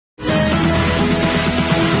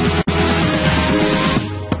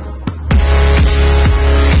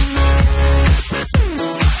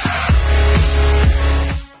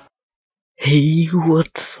Hey,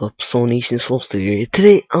 what's up, Soul Nation Soul Studio?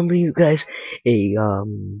 Today I'm bringing you guys a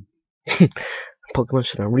Pokemon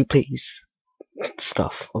Showdown replays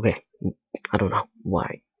stuff. Okay, I don't know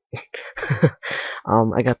why.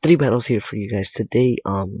 I got 3 battles here for you guys today.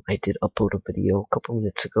 I did upload a video a couple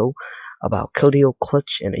minutes ago about Keldeo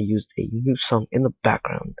Clutch, and I used a new song in the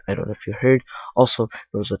background. I don't know if you heard. Also,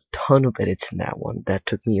 there was a ton of edits in that one that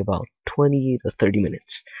took me about 20 to 30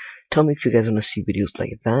 minutes. Tell me if you guys want to see videos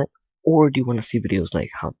like that, or do you want to see videos like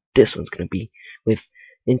how this one's gonna be with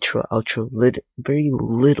intro, outro, very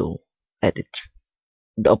little edits,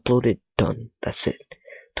 uploaded, done. That's it.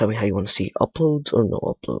 Tell me how you want to see uploads or no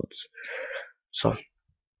uploads. So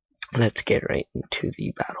let's get right into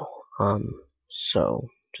the battle. So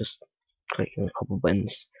just clicking a couple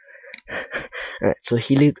buttons. Alright, so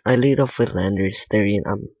I lead off with Landers, Therian,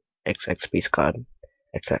 XX base card.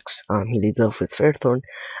 XX. He leads off with Ferrothorn.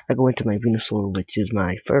 I go into my Venusaur, which is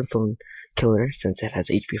my Ferrothorn killer since it has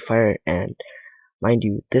HP Fire, and mind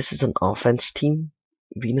you, this is an offense team.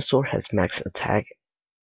 Venusaur has max attack,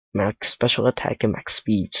 max special attack, and max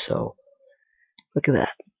speed, so look at that.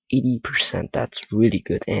 80%, that's really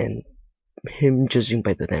good, and him, judging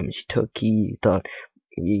by the damage he took, he thought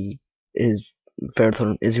his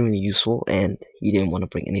Ferrothorn isn't really useful, and he didn't want to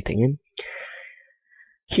bring anything in.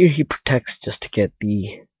 Here he protects just to get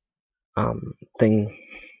the thing,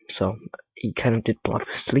 so he kind of did block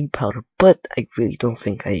the sleep powder, but I really don't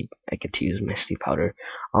think I get to use my sleep powder.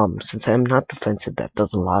 Since I'm not defensive, that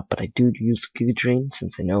does a lot, but I do use Giga Drain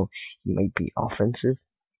since I know he might be offensive.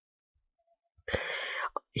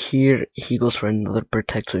 Here he goes for another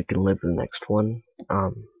protect so he can live the next one.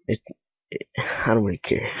 I don't really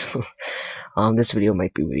care. This video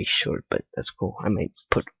might be really short, but that's cool. I might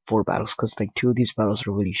put 4 battles because like 2 of these battles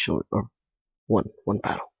are really short, or one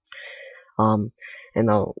battle. And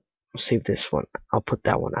I'll save this one. I'll put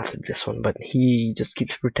that one after this one. But he just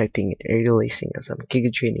keeps protecting and aerial lacing as I'm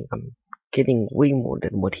Giga Draining. I'm getting way more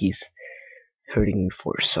than what he's hurting me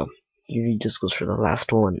for. So here he just goes for the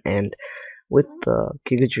last one, and with the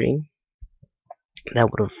Giga Drain, that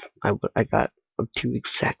I got up to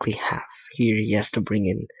exactly half. Here he has to bring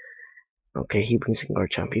in. Okay, he brings in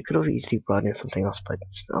Garchomp. He could have easily brought in something else, but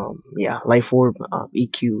yeah, Life Orb,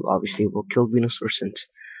 EQ obviously will kill Venusaur since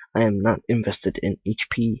I am not invested in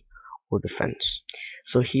HP or defense.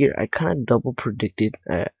 So here I kind of double predicted.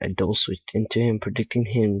 I double switched into him, predicting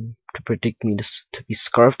him to predict me to be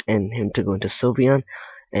Scarfed and him to go into Sylveon,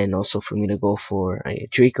 and also for me to go for a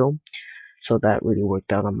Draco. So that really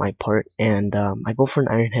worked out on my part, and I go for an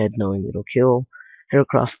Iron Head knowing it'll kill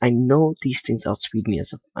Heracross. I know these things outspeed me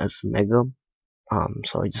as Mega,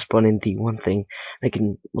 so I just brought in the one thing I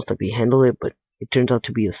can most likely handle it, but it turns out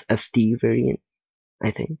to be a SD variant,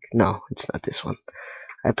 I think. No, it's not this one.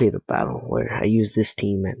 I played a battle where I used this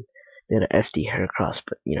team and they had a SD Heracross,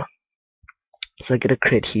 but you know. So I get a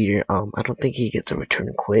crit here. I don't think he gets a return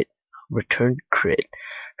crit.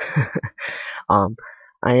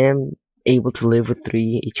 I am able to live with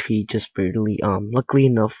 3 HP just barely. Luckily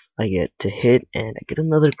enough, I get to hit and I get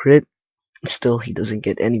another crit. Still, he doesn't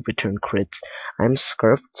get any return crits. I'm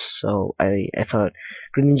Scarfed, so I thought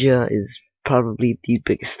Greninja is probably the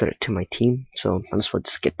biggest threat to my team, so I just want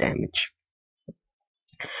to get damage.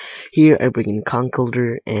 Here I bring in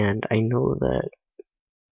Conkeldurr, and I know that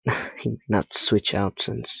he may not switch out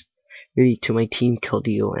since really to my team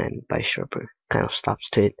Keldeo and Bisharper kind of stops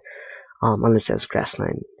to it. Unless it has Grass 9,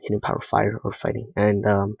 Hidden Power Fire, or Fighting. And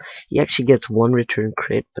he actually gets 1 return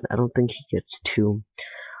crit, but I don't think he gets 2.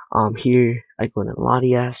 Here I go into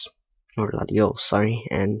Latias, or Latios, sorry,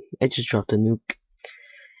 and I just dropped a nuke.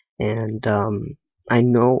 And I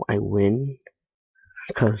know I win,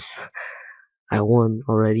 because I won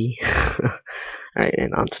already. Alright,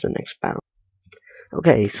 and on to the next battle.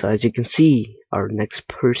 Okay, so as you can see, our next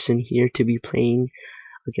person here to be playing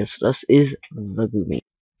against us is the Goomy.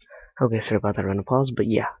 Okay, sorry about that random pause, but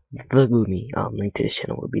yeah, the Goomy, link to his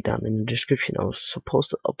channel will be down in the description. I was supposed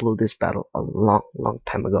to upload this battle a long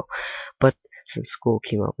time ago, but since school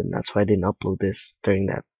came up, and that's why I didn't upload this during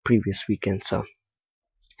that previous weekend, so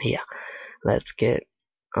yeah, let's get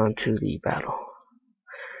onto the battle.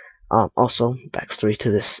 Also, backstory to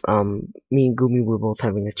this, me and Goomy were both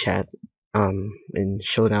having a chat, in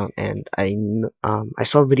Showdown, and I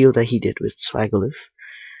saw a video that he did with Swagalith,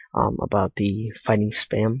 about the fighting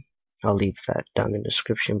spam. I'll leave that down in the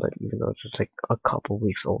description, but even though it's just like a couple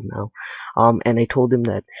weeks old now. And I told him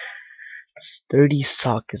that Sturdy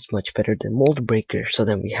Sock is much better than Moldbreaker, so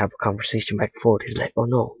then we have a conversation back and forth. He's like, oh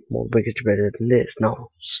no, Moldbreaker is better than this. No,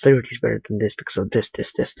 Sturdy is better than this because of this.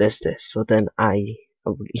 So then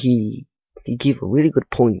he gave a really good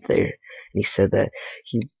point there, and he said that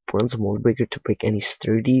he runs a mold breaker to break any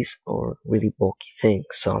sturdies or really bulky things.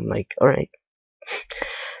 So I'm like, all right.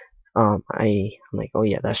 I'm like, oh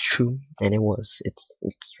yeah, that's true, and it was. It's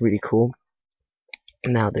really cool.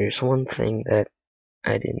 Now there's one thing that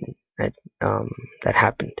I didn't that that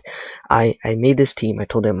happened. I made this team. I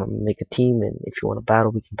told them I'm gonna make a team, and if you want to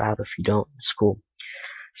battle, we can battle. If you don't, it's cool.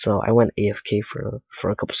 So I went AFK for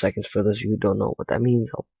a couple seconds. For those of you who don't know what that means,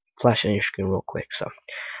 I'll flash it on your screen real quick. So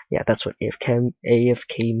yeah, that's what AFK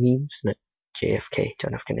means, not JFK,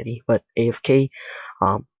 John F. Kennedy, but AFK.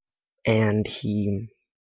 And he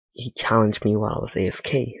challenged me while I was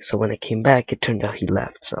AFK. So when I came back, it turned out he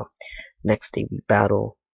left. So next day we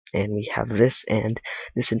battle, and we have this, and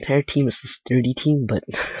this entire team is a sturdy team, but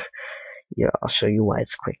yeah, I'll show you why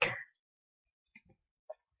it's quick.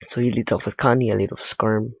 So he leads off with Connie, I lead off with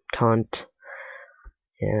Skarm, Taunt,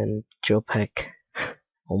 and Joe Peck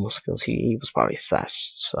almost kills. He was probably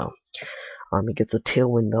slashed, so he gets a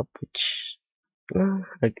tailwind up, which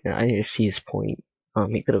I see his point.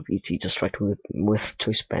 He could have easily just tried with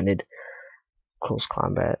choice banded close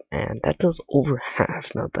combat, and that does over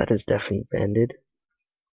half. Now that is definitely banded.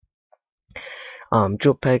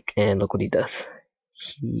 Joe Peck, and look what he does.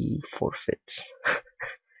 He forfeits.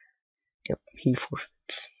 Yep, he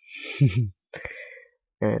forfeits.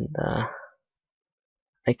 And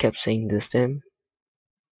I kept saying this to him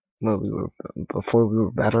when before we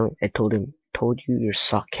were battling. I told you your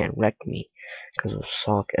sock can't wreck me because of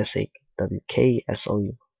sock, SAWK,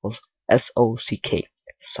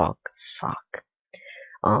 SOCK, sock.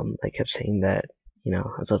 I kept saying that,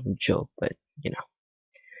 as a joke, but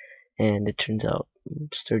and it turns out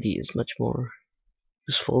sturdy is much more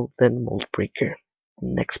useful than mold breaker.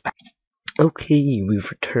 Next pack. Okay, we've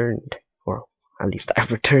returned, or at least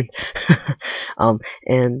I've returned.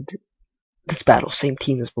 And this battle, same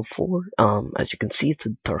team as before. As you can see, it's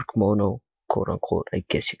a dark mono, quote unquote, I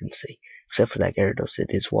guess you can say. Except for that Gyarados, it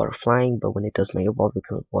is water flying, but when it does Mega Evolve, it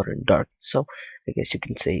becomes water and dark. So, I guess you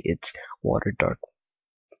can say it's water dark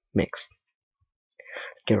mixed.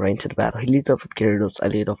 Get right into the battle. He leads off with Gyarados, I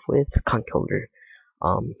lead off with Conkeldurr.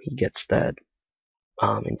 He gets that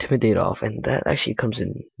intimidate off, and that actually comes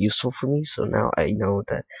in useful for me. So now I know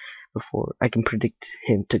that before I can predict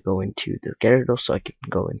him to go into the Gyarados, so I can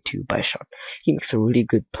go into Bioshock. He makes a really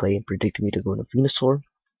good play in predicting me to go into Venusaur.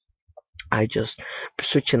 I just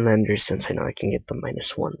switch in Landers since I know I can get the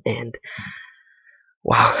 -1, and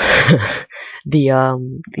wow, the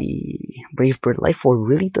Brave Bird Life Orb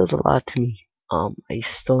really does a lot to me. I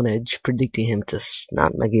Stone Edge predicting him to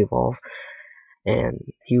not Mega Evolve, and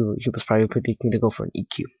he was probably predicting me to go for an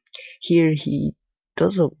EQ. Here he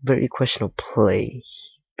does a very questionable play.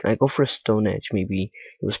 I go for a Stone Edge. Maybe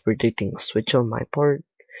he was predicting a switch on my part.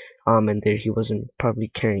 And there he wasn't probably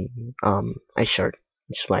carrying Ice Shard,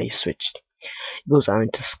 which is why he switched. He goes out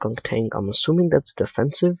into Skunk Tank. I'm assuming that's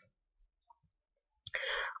defensive.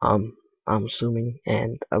 I'm assuming,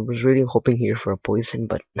 and I was really hoping here for a poison,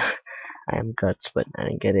 but I am Guts, but I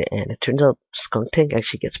didn't get it. And it turns out Skunk Tank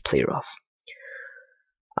actually gets play rough.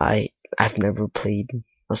 I've never played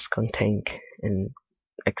a Skunk Tank in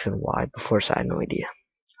X and Y before, so I had no idea.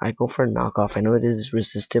 I go for a knockoff. I know it is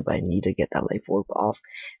resisted, but I need to get that life orb off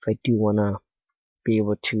if I do wanna be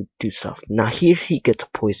able to do stuff. Now here he gets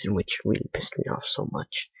a poison, which really pissed me off so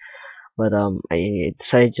much. But I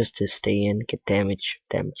decided just to stay in, get damage.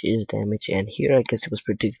 Damage is damage, and here I guess it was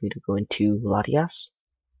predicting me to go into Latias.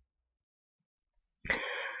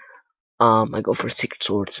 I go for a Secret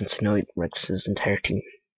Sword since I know it wrecks his entire team.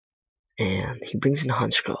 And he brings in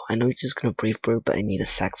Honchkrow. I know he's just gonna Brave Bird, but I need to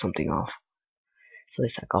sack something off. So I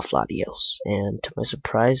sack off Latios, and to my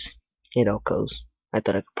surprise, it outgoes. I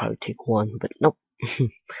thought I could probably take one, but nope.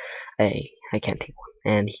 I can't take one.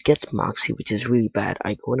 And he gets Moxie, which is really bad.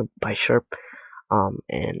 I go into Bisharp,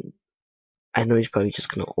 and I know he's probably just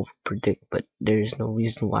gonna overpredict, but there is no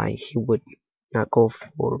reason why he would not go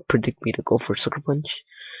for predict me to go for Sucker Punch.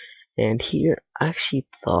 And here I actually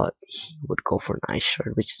thought he would go for an Ice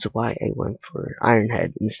Shard, which is why I went for Iron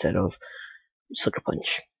Head instead of Sucker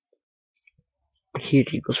Punch. Here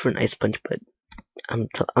he goes for an Ice Punch, but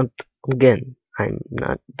again, I'm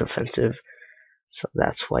not defensive, so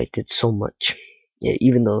that's why I did so much. Yeah,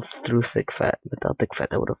 even though through Thick Fat, without Thick Fat,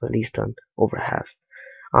 I would have at least done over half.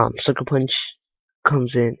 Sucker Punch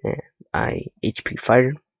comes in, and I HP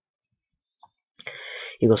Fire.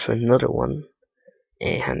 He goes for another one,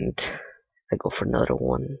 and I go for another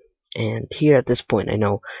one. And here at this point, I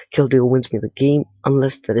know Keldeo wins me the game,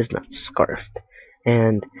 unless that is not Scarfed.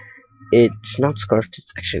 And it's not Scarfed,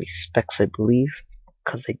 it's actually Specs, I believe,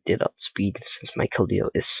 because I did outspeed since my Keldeo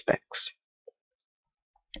is Specs.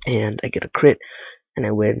 And I get a crit, and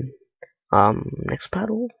I win Next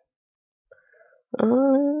battle?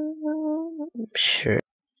 Sure.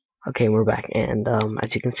 Okay, we're back, and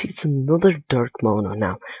as you can see, it's another dark mono.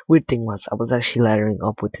 Now, weird thing was, I was actually laddering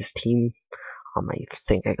up with this team. I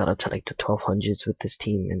think I got up to like the 1200s with this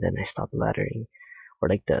team, and then I stopped laddering, or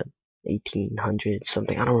like the 1800s,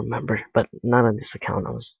 something. I don't remember, but not on this account.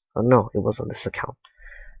 Oh no, it was on this account.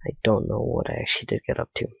 I don't know what I actually did get up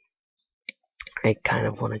to. I kind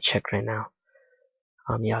of want to check right now.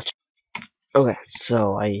 Yeah. Okay,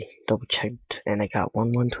 so I double checked, and I got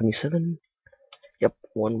 1127. Yep,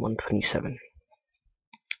 1127.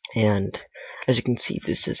 And as you can see,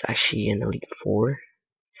 this is actually an Elite 4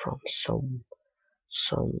 from some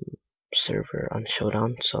server on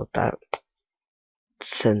Showdown. So that,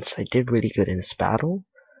 since I did really good in this battle,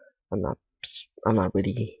 I'm not I'm not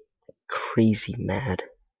really crazy mad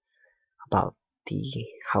about the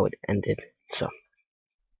how it ended. So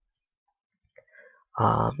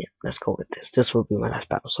yeah, let's go with this. This will be my last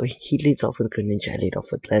battle. So he leads off with Good Ninja, I lead off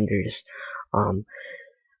with Lenders.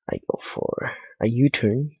 I go for a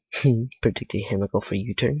U-turn. Predicting him, I go for a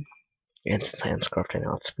U-turn. And since I am scarfed and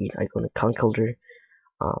outspeed, I go into Conkeldurr.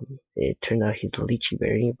 It turned out he's a Lychee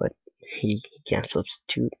Berry, but he can't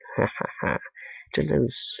substitute. Turned out it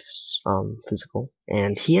was physical,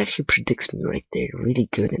 and he actually predicts me right there, really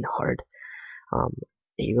good and hard.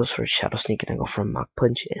 He goes for a Shadow Sneak, and I go for a Mach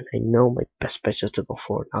Punch, and I know my best bet is to go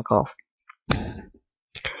for a knockoff.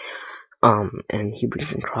 And he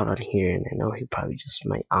brings in Crowd on here, and I know he probably just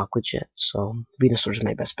might Aqua Jet, so Venusaur is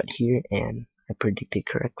my best bet here, and I predicted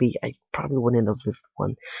correctly. I probably would end up with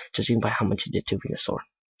one, judging by how much he did to Venusaur.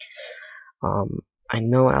 I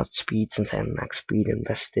know outspeed, since I am max speed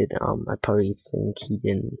invested. I probably think he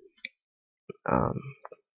didn't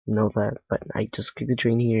know that, but I just click the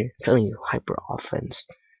drain here. I'm telling you, hyper offense.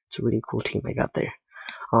 It's a really cool team I got there.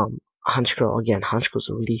 Honchkrow, again, Honchkrow's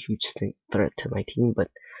a really huge threat to my team, but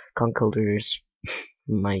Conkeldurr is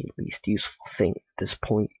my least useful thing at this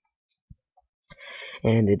point.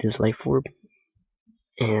 And it is Life Orb,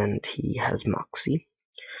 and he has Moxie.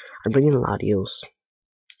 I'm bringing Latios,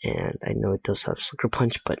 and I know it does have Sucker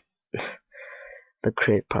Punch, but the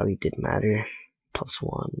crit probably did matter.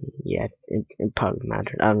 +1, yeah, it probably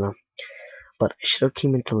mattered. I don't know, but I should have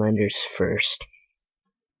came into Lenders first,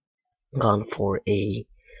 gone for a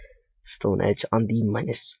Stone Edge on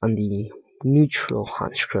the neutral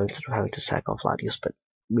Honchkrow instead of having to sack off Latios. But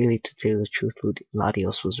really, to tell the truth,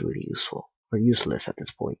 Latios was really useful or useless at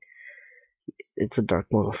this point. It's a dark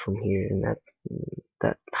mono from here, and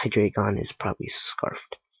that Hydreigon is probably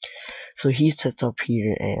scarfed. So he sets up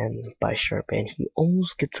here and by Sharp, and he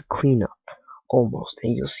almost gets a cleanup. Almost,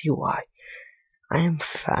 and you'll see why. I am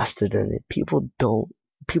faster than it. People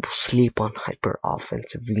sleep on hyper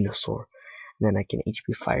offensive Venusaur, and then I can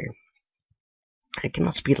HP Fire. I can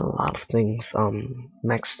outspeed a lot of things.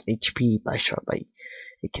 Max HP by Sharp,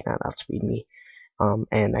 it cannot outspeed me.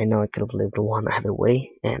 And I know I could have lived one either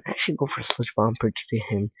way, and actually go for Sludge Bomb, predicting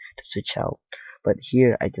him to switch out. But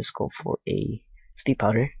here I just go for a Steep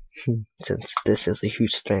Powder. Since this is a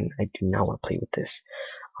huge strength, I do not want to play with this.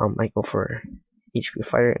 I go for HP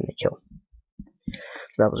Fire and I kill.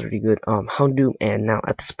 So that was really good. Houndoom, and now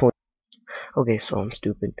at this point, okay, so I'm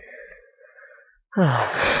stupid. Let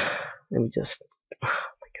me just, oh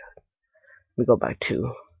my god. We go back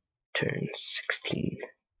to turn 16.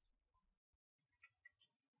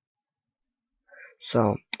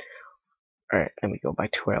 So, alright, let me go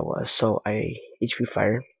back to where I was. So I HP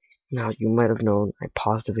Fire. Now you might have known I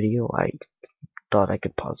paused the video. I thought I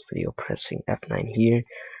could pause the video pressing F9 here.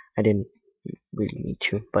 I didn't really need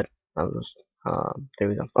to, but I was, there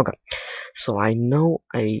we go. Okay, so I know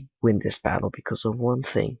I win this battle because of one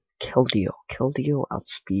thing. Keldeo. Keldeo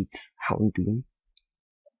outspeeds Houndoom.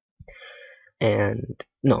 And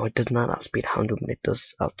no, it does not outspeed Houndoom. It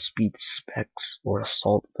does outspeed Specs or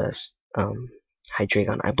Assault Vest.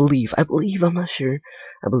 Hydreigon, I believe, I'm not sure,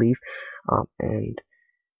 I believe, and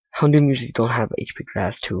Houndoom usually don't have HP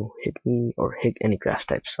Grass to hit me or hit any grass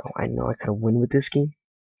type, so I know I kind of win with this game.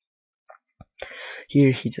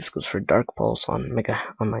 Here he just goes for Dark Pulse on my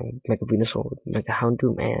Mega Venusaur with Mega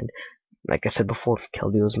Houndoom, and like I said before,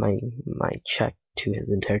 Keldeo is my check to his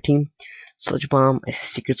entire team. Sludge Bomb, I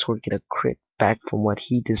Secret Sword get a crit back from what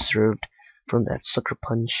he deserved from that Sucker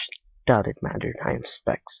Punch. Doubt it mattered. I am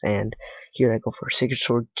Specs, and here I go for a Sacred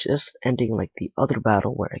Sword, just ending like the other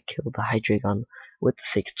battle where I killed the Hydreigon with the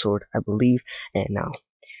Sacred Sword, I believe. And now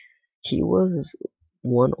he was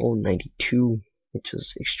 1092, which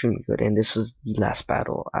was extremely good, and this was the last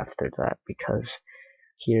battle after that because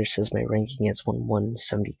here it says my ranking is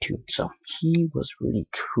 1172. So he was really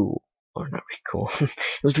cool, or not really cool.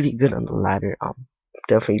 It was really good on the ladder.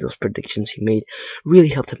 definitely those predictions he made really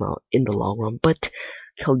helped him out in the long run. But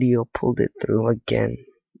Caldeo pulled it through again.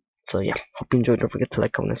 So yeah, hope you enjoyed. Don't forget to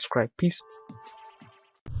like, comment, and subscribe. Peace.